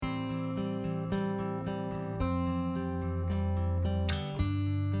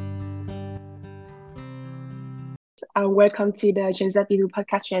Welcome to the Gen Z People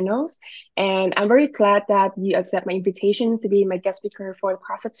podcast channels. And I'm very glad that you accept my invitation to be my guest speaker for the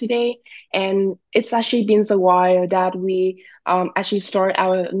podcast today. And it's actually been a while that we actually start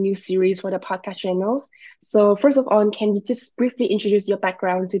our new series for the podcast channels. So first of all, can you just briefly introduce your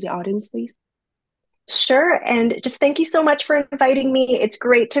background to the audience, please? Sure. And just thank you so much for inviting me. It's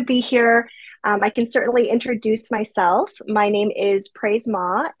great to be here. I can certainly introduce myself. My name is Praise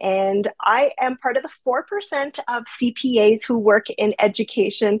Ma, and I am part of the 4% of CPAs who work in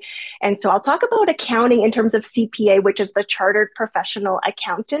education. And so I'll talk about accounting in terms of CPA, which is the Chartered Professional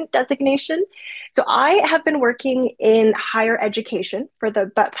Accountant designation. So I have been working in higher education for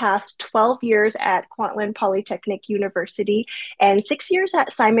the past 12 years at Kwantlen Polytechnic University and 6 years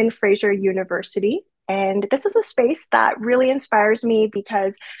at Simon Fraser University. And this is a space that really inspires me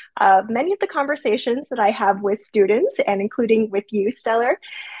because of many of the conversations that I have with students and including with you, Stellar.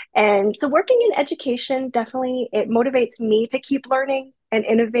 And so working in education, definitely it motivates me to keep learning and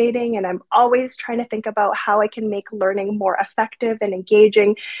innovating. And I'm always trying to think about how I can make learning more effective and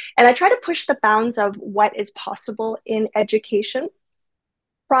engaging. And I try to push the bounds of what is possible in education.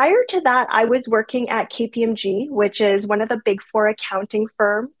 Prior to that, I was working at KPMG, which is one of the big four accounting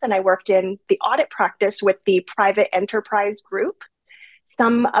firms, and I worked in the audit practice with the private enterprise group.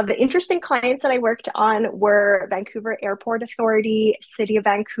 Some of the interesting clients that I worked on were Vancouver Airport Authority, City of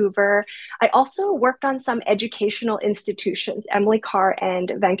Vancouver. I also worked on some educational institutions, Emily Carr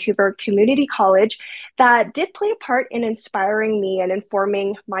and Vancouver Community College, that did play a part in inspiring me and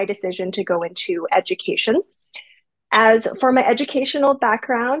informing my decision to go into education. As for my educational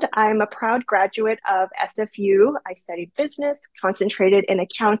background, I'm a proud graduate of SFU. I studied business, concentrated in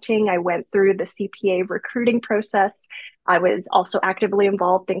accounting. I went through the CPA recruiting process. I was also actively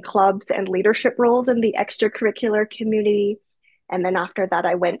involved in clubs and leadership roles in the extracurricular community. And then after that,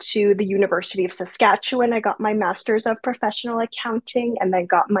 I went to the University of Saskatchewan. I got my master's of professional accounting and then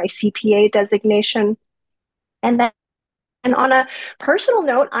got my CPA designation. And then and on a personal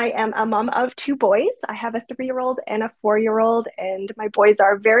note, I am a mom of two boys. I have a 3-year-old and a 4-year-old, and my boys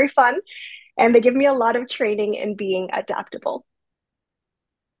are very fun and they give me a lot of training in being adaptable.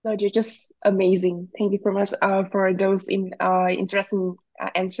 No, you're just amazing. Thank you very much for those interesting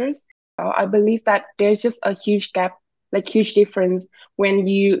answers. I believe that there's just a huge gap, like huge difference when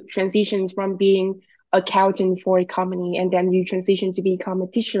you transition from being accountant for a company and then you transition to become a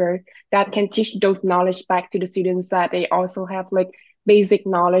teacher that can teach those knowledge back to the students that they also have like basic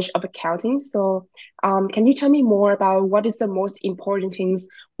knowledge of accounting. So, can you tell me more about what is the most important things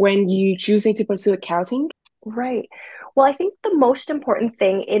when you choosing to pursue accounting? Right. Well, I think the most important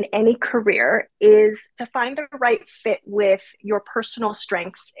thing in any career is to find the right fit with your personal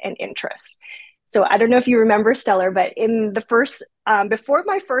strengths and interests. So I don't know if you remember Stellar, but in the before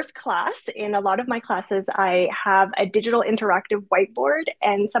my first class, in a lot of my classes, I have a digital interactive whiteboard.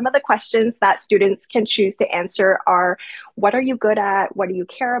 And some of the questions that students can choose to answer are, what are you good at? What do you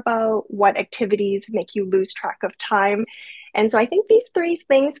care about? What activities make you lose track of time? And so I think these three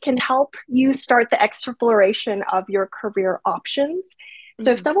things can help you start the exploration of your career options.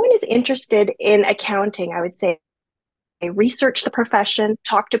 So if Mhm. someone is interested in accounting, I would say research the profession,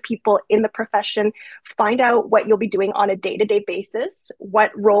 talk to people in the profession, find out what you'll be doing on a day-to-day basis,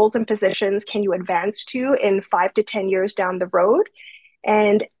 what roles and positions can you advance to in 5 to 10 years down the road.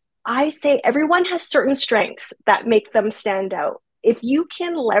 And I say everyone has certain strengths that make them stand out. If you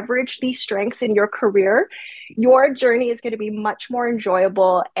can leverage these strengths in your career, your journey is going to be much more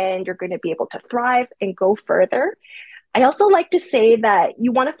enjoyable and you're going to be able to thrive and go further. I also like to say that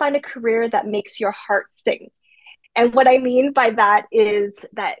you want to find a career that makes your heart sing. And what I mean by that is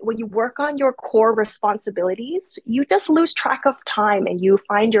that when you work on your core responsibilities, you just lose track of time and you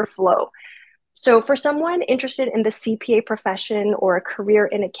find your flow. So, for someone interested in the CPA profession or a career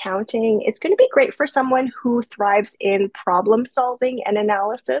in accounting, it's going to be great for someone who thrives in problem solving and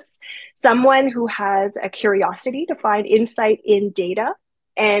analysis, someone who has a curiosity to find insight in data,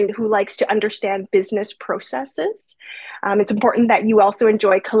 and who likes to understand business processes. It's important that you also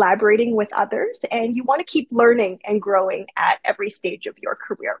enjoy collaborating with others and you want to keep learning and growing at every stage of your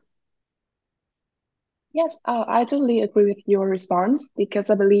career. Yes, I totally agree with your response because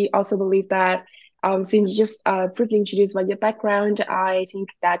also believe that since you just briefly introduced about your background, I think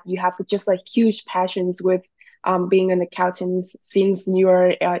that you have just like huge passions with being an accountant since you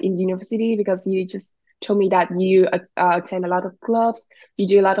are in university because you just told me that you attend a lot of clubs, you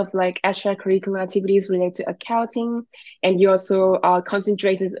do a lot of like extracurricular activities related to accounting, and you also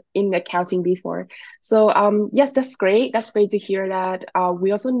concentrated in accounting before. So yes, that's great. That's great to hear that.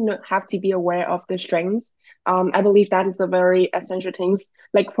 We also have to be aware of the strengths. I believe that is a very essential things.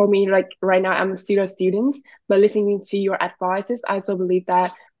 Like for me, like right now, I'm still a student, but listening to your advices, I also believe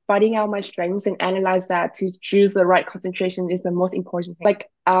that finding out my strengths and analyze that to choose the right concentration is the most important thing. Like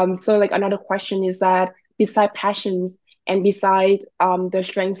so like another question is that beside passions and beside the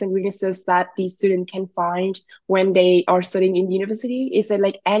strengths and weaknesses that the student can find when they are studying in university, is there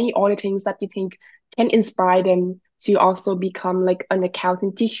like any other things that you think can inspire them to also become like an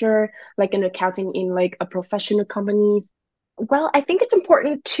accounting teacher, like an accounting in like a professional companies? Well, I think it's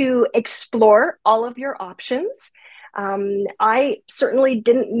important to explore all of your options. I certainly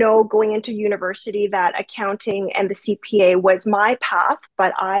didn't know going into university that accounting and the CPA was my path,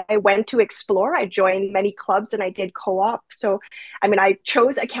 but I went to explore. I joined many clubs and I did co op. So, I mean, I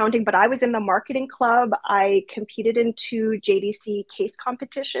chose accounting, but I was in the marketing club. I competed in two JDC case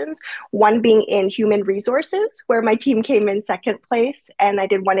competitions, one being in human resources, where my team came in second place, and I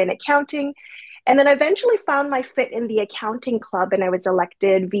did one in accounting. And then I eventually found my fit in the accounting club and I was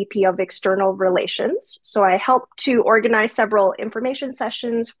elected VP of External Relations. So I helped to organize several information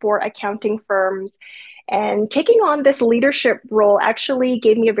sessions for accounting firms. And taking on this leadership role actually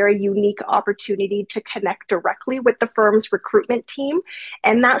gave me a very unique opportunity to connect directly with the firm's recruitment team.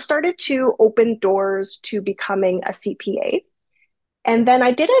 And that started to open doors to becoming a CPA. And then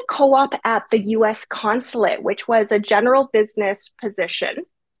I did a co op at the US consulate, which was a general business position.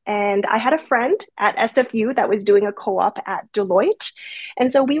 And I had a friend at SFU that was doing a co op at Deloitte.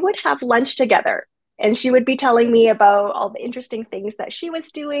 And so we would have lunch together. And she would be telling me about all the interesting things that she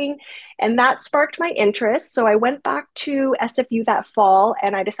was doing. And that sparked my interest. So I went back to SFU that fall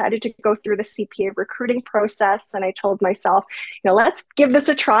and I decided to go through the CPA recruiting process. And I told myself, let's give this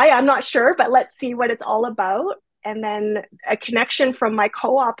a try. I'm not sure, but let's see what it's all about. And then a connection from my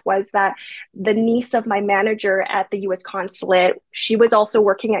co-op was that the niece of my manager at the US consulate, she was also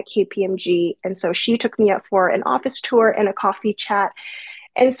working at KPMG. And so she took me up for an office tour and a coffee chat.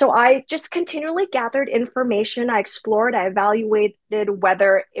 And so I just continually gathered information. I explored, I evaluated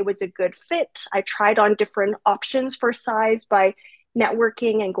whether it was a good fit. I tried on different options for size by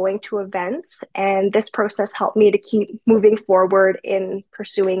networking and going to events. And this process helped me to keep moving forward in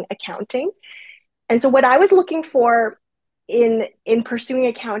pursuing accounting. And so what I was looking for in pursuing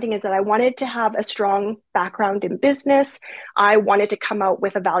accounting is that I wanted to have a strong background in business. I wanted to come out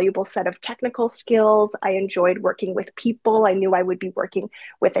with a valuable set of technical skills. I enjoyed working with people. I knew I would be working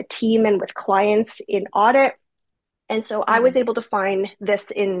with a team and with clients in audit. And so I was Mhm. able to find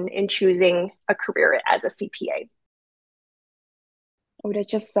this in choosing a career as a CPA. Oh, that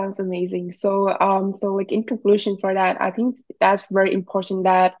just sounds amazing. So like in conclusion for that, I think that's very important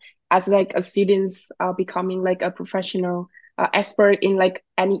that as like a students becoming like a professional expert in like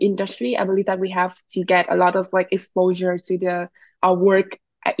any industry, I believe that we have to get a lot of like exposure to the work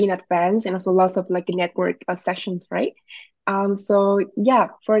in advance and also lots of like network sessions, right? So yeah,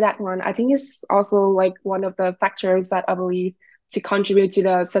 for that one, I think it's also like one of the factors that I believe to contribute to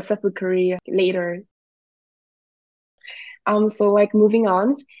the successful career later. So like moving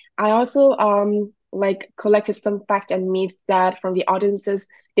on, I also like collected some fact and myth that from the audiences.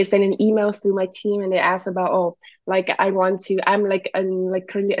 They send an email to my team and they ask about, oh, like I'm like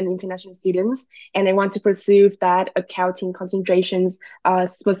currently an international student and I want to pursue that accounting concentrations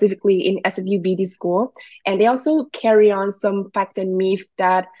specifically in SFU BD school. And they also carry on some fact and myth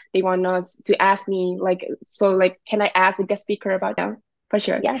that they want us to ask me, like, so like can I ask a guest speaker about that? For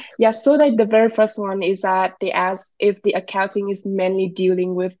sure. Yes, Yeah, so like the very first one is that they ask if the accounting is mainly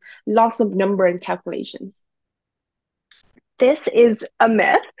dealing with lots of number and calculations. this is a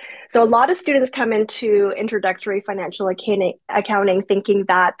myth. So, a lot of students come into introductory financial accounting thinking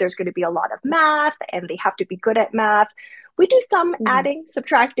that there's going to be a lot of math and they have to be good at math. We do some Mhm. adding,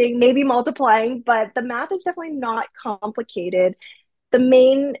 subtracting, maybe multiplying, but the math is definitely not complicated. The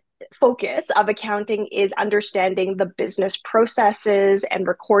main focus of accounting is understanding the business processes and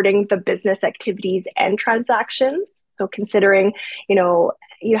recording the business activities and transactions. So considering,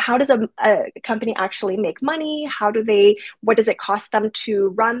 how does a company actually make money? What does it cost them to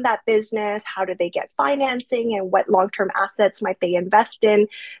run that business? How do they get financing and what long-term assets might they invest in?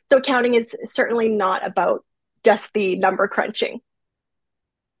 So accounting is certainly not about just the number crunching.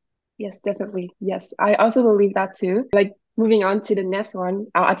 Yes, definitely. Yes, I also believe that too. Like moving on to the next one,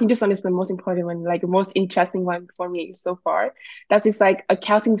 I think this one is the most important one, like the most interesting one for me so far. That is like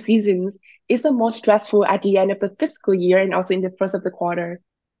accounting seasons is the most stressful at the end of the fiscal year and also in the first of the quarter.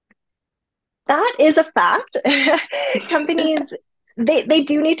 That is a fact. Companies, they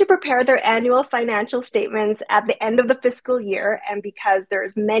do need to prepare their annual financial statements at the end of the fiscal year. And because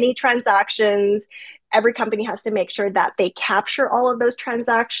there's many transactions, every company has to make sure that they capture all of those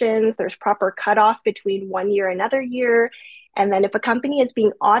transactions. There's proper cutoff between one year and another year. And then if a company is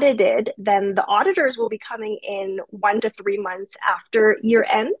being audited, then the auditors will be coming in 1 to 3 months after year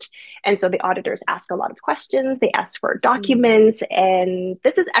end. And so the auditors ask a lot of questions, they ask for Mm, documents, and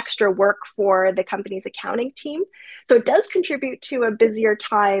this is extra work for the company's accounting team. So it does contribute to a busier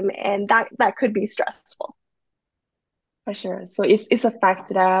time, and that could be stressful. for sure. So it's a fact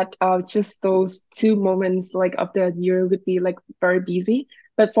that just those 2 moments like of the year would be like very busy.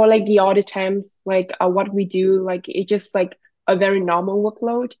 But for like the other times, like what we do, like it's just like a very normal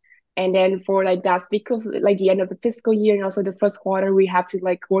workload. And then for like that's because like the end of the fiscal year and also the first quarter, we have to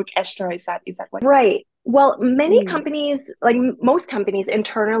like work extra. Is that right? Right. Well, many Mm, companies, like most companies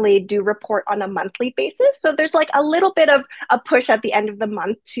internally, do report on a monthly basis. So there's like a little bit of a push at the end of the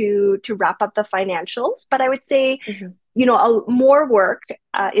month to wrap up the financials. But I would say, mhm, more work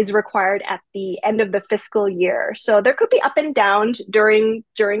is required at the end of the fiscal year. So there could be up and downs during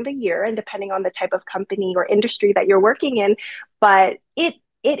the year, and depending on the type of company or industry that you're working in. But it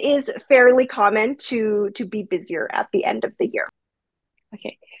is fairly common to be busier at the end of the year.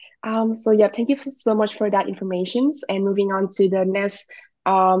 okay. So yeah, thank you so much for that information. And moving on to the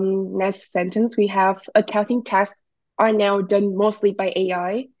next sentence, we have accounting tasks are now done mostly by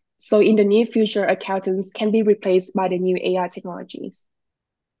AI. So in the near future, accountants can be replaced by the new AI technologies.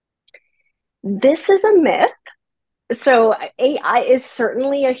 This is a myth. So AI is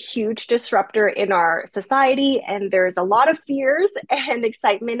certainly a huge disruptor in our society, and there's a lot of fears and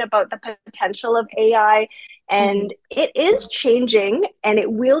excitement about the potential of AI. Mm-hmm. And it is changing, and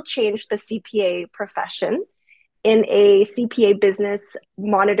it will change the CPA profession. In a CPA business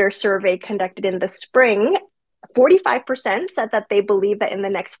monitor survey conducted in the spring, 45% said that they believe that in the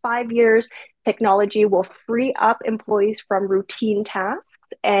next 5 years, technology will free up employees from routine tasks.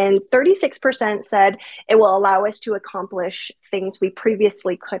 And 36% said it will allow us to accomplish things we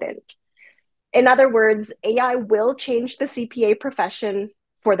previously couldn't. In other words, AI will change the CPA profession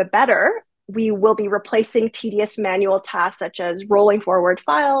for the better. We will be replacing tedious manual tasks such as rolling forward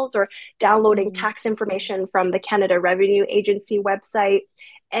files or downloading Mm-hmm. tax information from the Canada Revenue Agency website,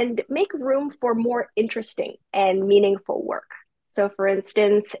 and make room for more interesting and meaningful work. So, for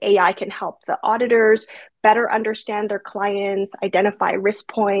instance, AI can help the auditors better understand their clients, identify risk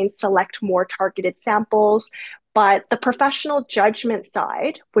points, select more targeted samples. But the professional judgment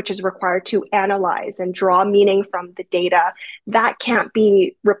side, which is required to analyze and draw meaning from the data, that can't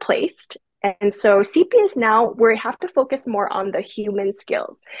be replaced. And so CPAs now we have to focus more on the human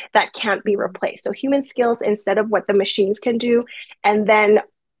skills that can't be Mm-hmm. replaced. So human skills instead of what the machines can do, and then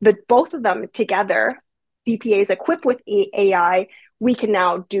the both of them together, CPAs equipped with AI, we can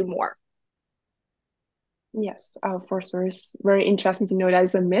now do more. Yes, for sure. It's very interesting to know that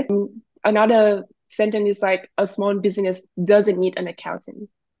is a myth. Another sentence is like a small business doesn't need an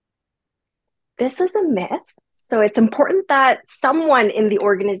accountant. This is a myth. So it's important that someone in the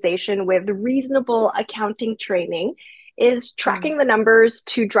organization with reasonable accounting training is Mm. tracking the numbers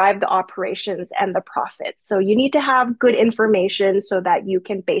to drive the operations and the profits. So you need to have good information so that you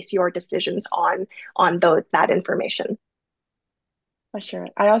can base your decisions on that information. For sure.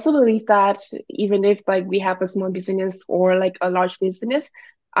 I also believe that even if like we have a small business or like a large business,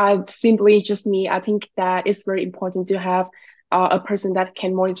 simply just me, I think that it's very important to have a person that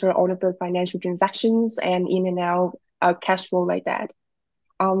can monitor all of the financial transactions and in and out cash flow like that.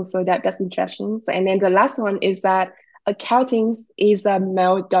 So that's interesting. So, and then the last one is that accounting is a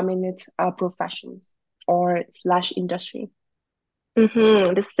male dominant profession or slash industry.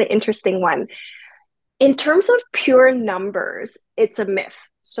 This is an interesting one. In terms of pure numbers, it's a myth.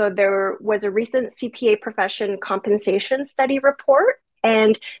 So there was a recent CPA profession compensation study report,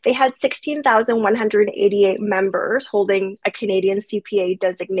 and they had 16,188 members holding a Canadian CPA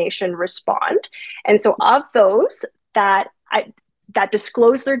designation respond. And so of those that I, that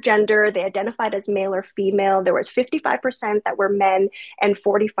disclosed their gender, they identified as male or female, there was 55% that were men and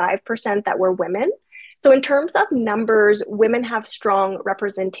 45% that were women. So in terms of numbers, women have strong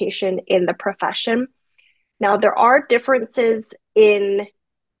representation in the profession. Now, there are differences in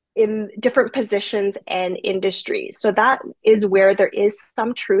different positions and industries. So that is where there is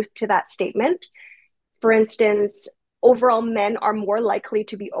some truth to that statement. For instance, overall men are more likely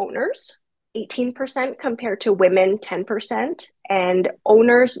to be owners, 18% compared to women, 10%. And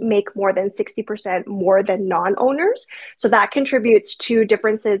owners make more than 60% more than non-owners. So that contributes to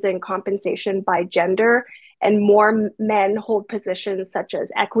differences in compensation by gender. and more men hold positions such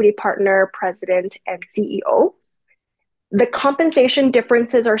as equity partner, president, and CEO. The compensation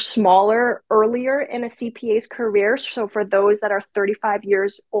differences are smaller earlier in a CPA's career. So for those that are 35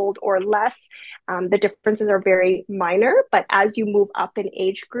 years old or less, the differences are very minor. But as you move up in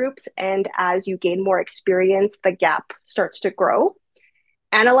age groups and as you gain more experience, the gap starts to grow.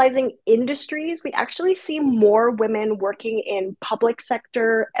 Analyzing industries, we actually see more women working in public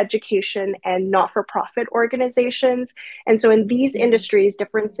sector, education, and not-for-profit organizations. And so in these industries,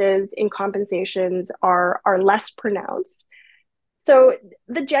 differences in compensations are less pronounced. So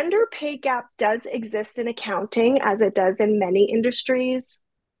the gender pay gap does exist in accounting, as it does in many industries.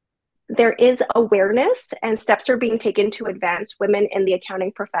 There is awareness and steps are being taken to advance women in the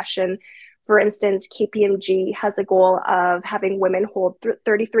accounting profession. For instance, KPMG has a goal of having women hold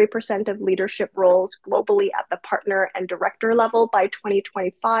 33% of leadership roles globally at the partner and director level by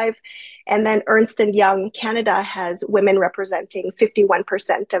 2025. And then Ernst & Young Canada has women representing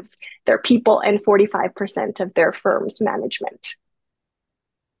 51% of their people and 45% of their firm's management.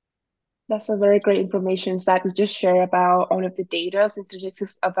 That's a very great information that you just share about all of the data and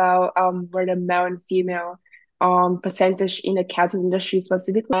statistics about where the male and female percentage in the accounting industry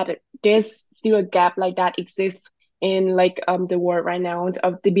specifically. That there's still a gap like that exists in like the world right now,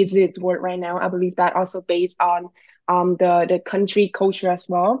 of the business world right now. I believe that also based on the country culture as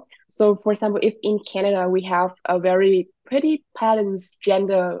well. So for example, if in Canada we have a very pretty balanced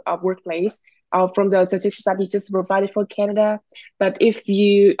gender workplace, from the statistics that you just provided for Canada. But if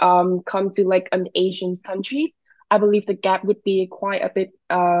you come to like an Asian countries, I believe the gap would be quite a bit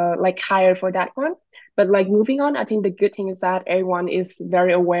like higher for that one. But like moving on, I think the good thing is that everyone is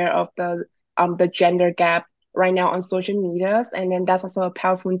very aware of the gender gap right now on social medias, and then that's also a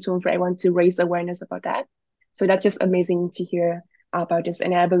powerful tool for everyone to raise awareness about that. So that's just amazing to hear about this,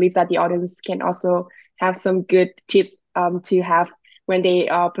 and I believe that the audience can also have some good tips to have when they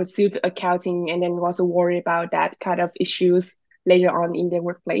pursue accounting and then also worry about that kind of issues later on in their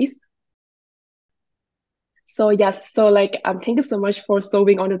workplace. So yes, so like thank you so much for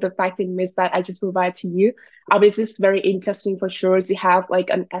solving all of the facts and myths that I just provided to you. Obviously, it's very interesting for sure to have like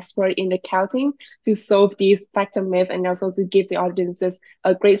an expert in accounting to solve these fact and myth and also to give the audiences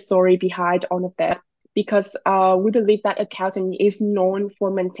a great story behind all of that. Because we believe that accounting is known for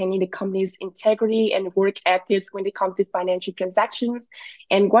maintaining the company's integrity and work ethics when it comes to financial transactions.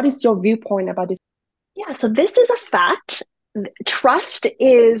 And what is your viewpoint about this? Yeah, so this is a fact. Trust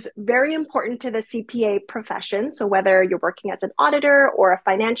is very important to the CPA profession. So whether you're working as an auditor or a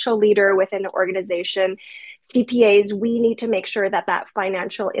financial leader within an organization, CPAs, we need to make sure that that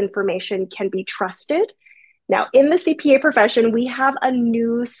financial information can be trusted. Now, in the CPA profession, we have a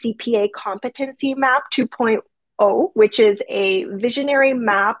new CPA competency map 2.0, which is a visionary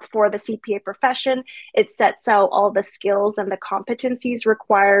map for the CPA profession. It sets out all the skills and the competencies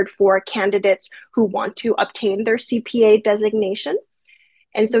required for candidates who want to obtain their CPA designation.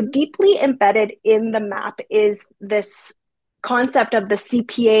 And so deeply embedded in the map is this concept of the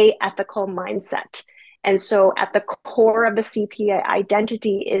CPA ethical mindset. And so at the core of the CPA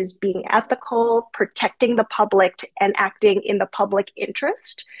identity is being ethical, protecting the public, and acting in the public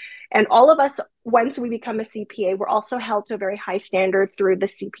interest. And all of us, once we become a CPA, we're also held to a very high standard through the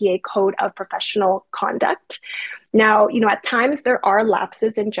CPA Code of Professional Conduct. Now, at times there are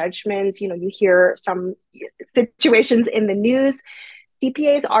lapses in judgments. You hear some situations in the news.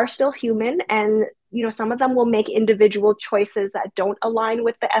 CPAs are still human, and some of them will make individual choices that don't align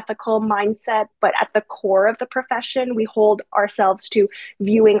with the ethical mindset, but at the core of the profession, we hold ourselves to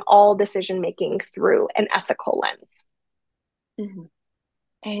viewing all decision making through an ethical lens. Mm-hmm.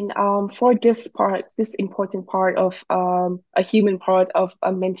 And for this part, this important part of a human part of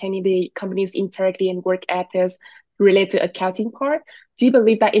maintaining the company's integrity and work ethics related to accounting part, do you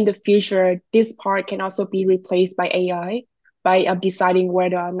believe that in the future this part can also be replaced by AI? By deciding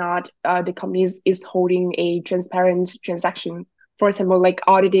whether or not the company is holding a transparent transaction. For example, like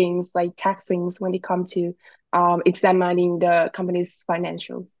auditings, like taxings when it comes to examining the company's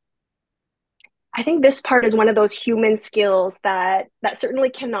financials. I think this part is one of those human skills that certainly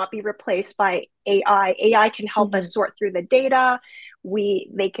cannot be replaced by AI. AI can help us sort through the data.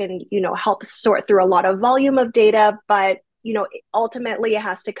 They can, help sort through a lot of volume of data, but ultimately it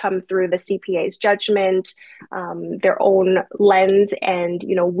has to come through the CPA's judgment, their own lens, and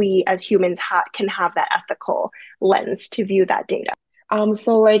we as humans can have that ethical lens to view that data.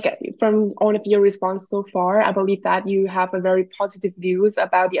 So like from all of your response so far, I believe that you have a very positive views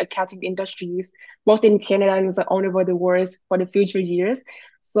about the accounting industries, both in Canada and all over the world for the future years.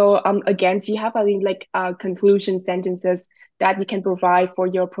 So again, do you have any like conclusion sentences that you can provide for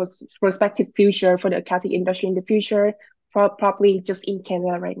your prospective future for the accounting industry in the future, probably just in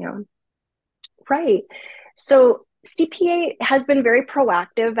Canada right now? Right. So CPA has been very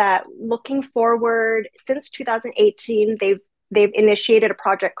proactive at looking forward. Since 2018, they've initiated a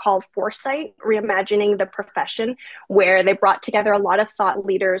project called Foresight, Reimagining the Profession, where they brought together a lot of thought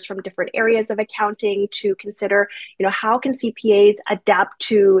leaders from different areas of accounting to consider, how can CPAs adapt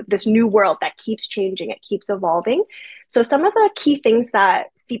to this new world that keeps changing, it keeps evolving. So some of the key things that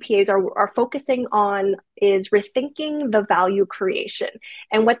CPAs are focusing on is rethinking the value creation.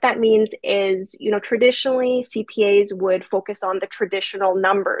 And what that means is, traditionally CPAs would focus on the traditional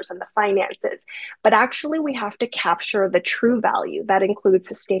numbers and the finances, but actually we have to capture the true value that includes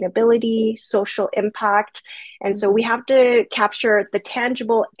sustainability, social impact. And so we Mhm. have to capture the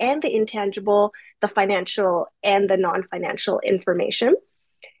tangible and the intangible, the financial and the non-financial information.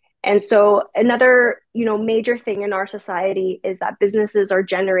 And so another, major thing in our society is that businesses are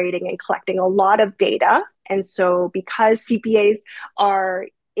generating and collecting a lot of data. And so because CPAs are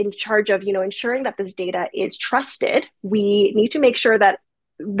in charge of, ensuring that this data is trusted, we need to make sure that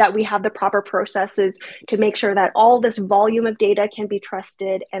we have the proper processes to make sure that all this volume of data can be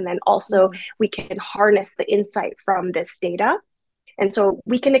trusted, and then also Mhm. we can harness the insight from this data. And so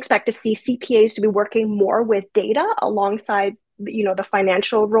we can expect to see CPAs to be working more with data alongside, the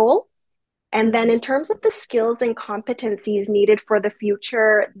financial role. And then Mhm. in terms of the skills and competencies needed for the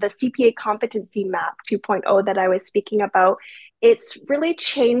future, the CPA competency map 2.0 that I was speaking about, it's really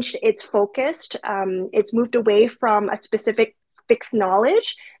changed its focus. It's moved away from a specific fixed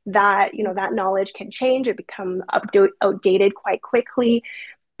knowledge that, that knowledge can change, it become outdated quite quickly,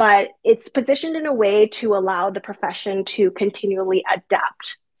 but it's positioned in a way to allow the profession to continually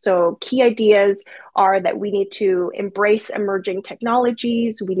adapt. So, key ideas are that we need to embrace emerging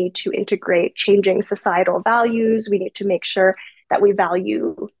technologies, we need to integrate changing societal values, we need to make sure that we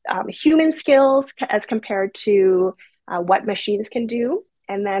value human skills as compared to what machines can do.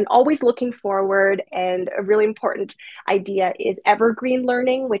 And then always looking forward. And a really important idea is evergreen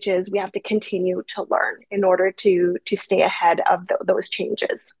learning, which is we have to continue to learn in order to stay ahead of those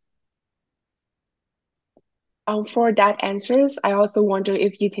changes. For that answers, I also wonder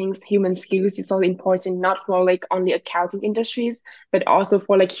if you think human skills is also important, not for like only accounting industries, but also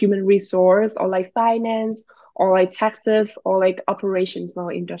for like human resource or like finance or like taxes or like operational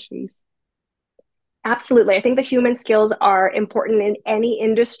industries. Absolutely. I think the human skills are important in any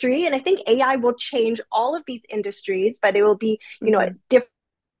industry. And I think AI will change all of these industries, but it will be, Mm-hmm.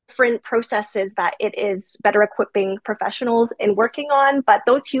 different processes that it is better equipping professionals in working on. But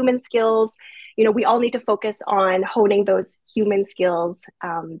those human skills, we all need to focus on honing those human skills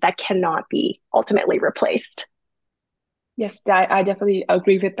that cannot be ultimately replaced. Yes, I definitely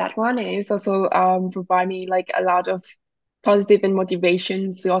agree with that one. And it's also provide me like a lot of positive and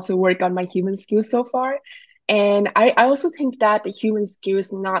motivation to also work on my human skills so far. And I also think that the human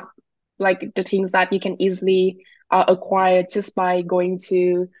skills not like the things that you can easily acquire just by going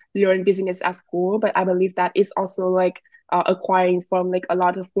to learn business at school, but I believe that is also like acquiring from like a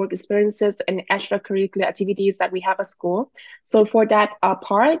lot of work experiences and extracurricular activities that we have at school. So for that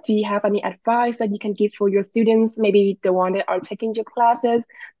part, do you have any advice that you can give for your students, maybe the one that are taking your classes,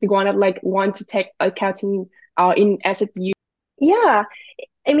 the one that like want to take accounting in SFU? Yeah.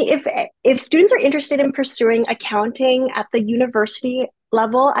 I mean, if students are interested in pursuing accounting at the university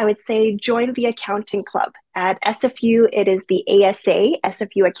level, I would say join the accounting club. At SFU, it is the ASA,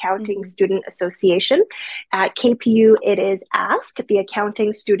 SFU Accounting Mm-hmm. Student Association. At KPU, it is ASK, the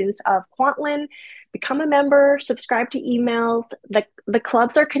Accounting Students of Kwantlen. Become a member, subscribe to emails. The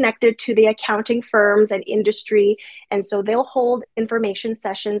clubs are connected to the accounting firms and industry, and so they'll hold information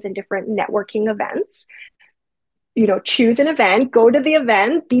sessions and different networking events. Choose an event, go to the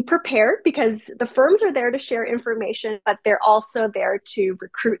event, be prepared because the firms are there to share information, but they're also there to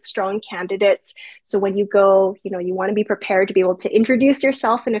recruit strong candidates. So when you go, you want to be prepared to be able to introduce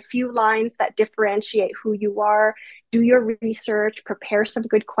yourself in a few lines that differentiate who you are, do your research, prepare some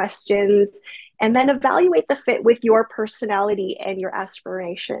good questions, and then evaluate the fit with your personality and your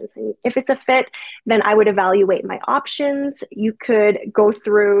aspirations. And if it's a fit, then I would evaluate my options. You could go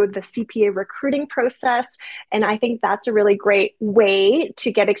through the CPA recruiting process, and I think that's a really great way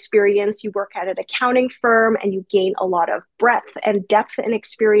to get experience. You work at an accounting firm and you gain a lot of breadth and depth and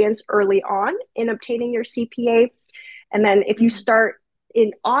experience early on in obtaining your CPA. And then if you Mm-hmm. start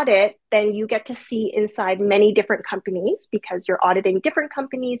in audit, then you get to see inside many different companies because you're auditing different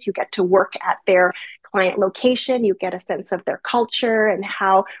companies. You get to work at their client location. You get a sense of their culture and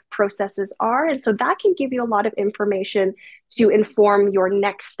how processes are. And so that can give you a lot of information to inform your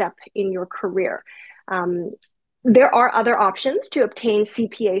next step in your career. There are other options to obtain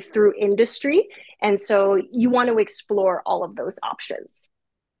CPA through industry. And so you want to explore all of those options.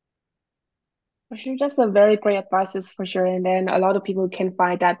 For sure, that's a very great advice for sure. And then a lot of people can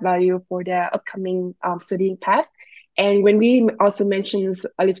find that value for their upcoming studying path. And when we also mentioned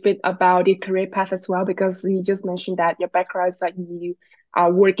a little bit about the career path as well, because you just mentioned that your background is like you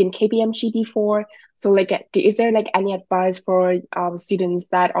work in KPMG before. So like, is there like any advice for students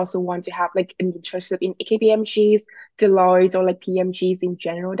that also want to have like an interest in KPMGs, Deloitte, or like PMGs in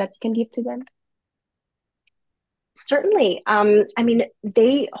general that you can give to them? Certainly. I mean,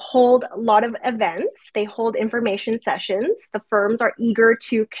 they hold a lot of events, they hold information sessions. The firms are eager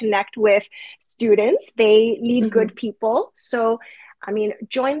to connect with students, they need Mm-hmm. good people. So, I mean,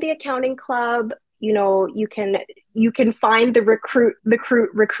 join the accounting club. You know, you can find the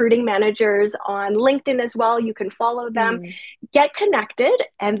recruiting managers on LinkedIn as well. You can follow them, Mm. get connected,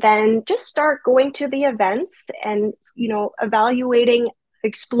 and then just start going to the events and, evaluating,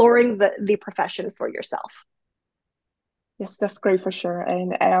 exploring the profession for yourself. Yes, that's great for sure.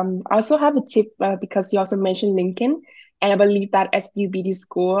 And I also have a tip because you also mentioned LinkedIn, and I believe that SUBD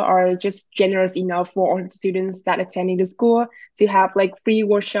school are just generous enough for all the students that attending the school to have like free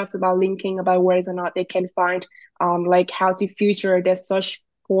workshops about linking, about whether or not they can find like how to future their search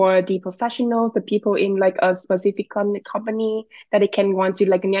for the professionals, the people in like a specific company that they can want to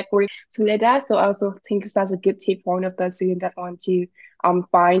like network, something like that. So I also think that's a good tip for one of the students that want to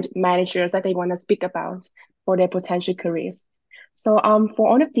find managers that they want to speak about for their potential careers. So for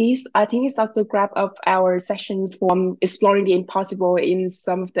all of these, I think it's also grab up our sessions for exploring the impossible in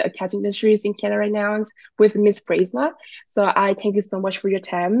some of the accounting industries in Canada right now with Miss Praisma. So I thank you so much for your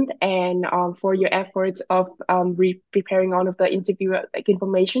time and for your efforts of preparing all of the interview like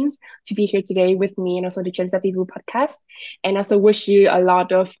informations to be here today with me and also the Gen Z People podcast. And also wish you a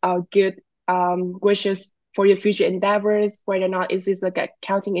lot of good wishes for your future endeavors, whether or not is this like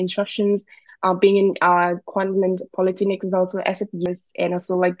accounting instructions being in Queensland Polytechnic is also SFUs and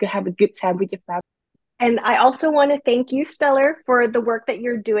also like have a good time with your family. And I also want to thank you, Stellar, for the work that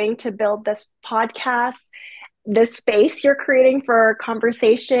you're doing to build this podcast. This space you're creating for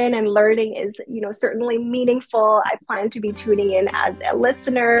conversation and learning is, certainly meaningful. I plan to be tuning in as a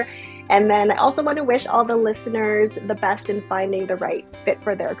listener. And then I also want to wish all the listeners the best in finding the right fit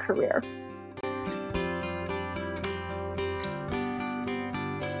for their career.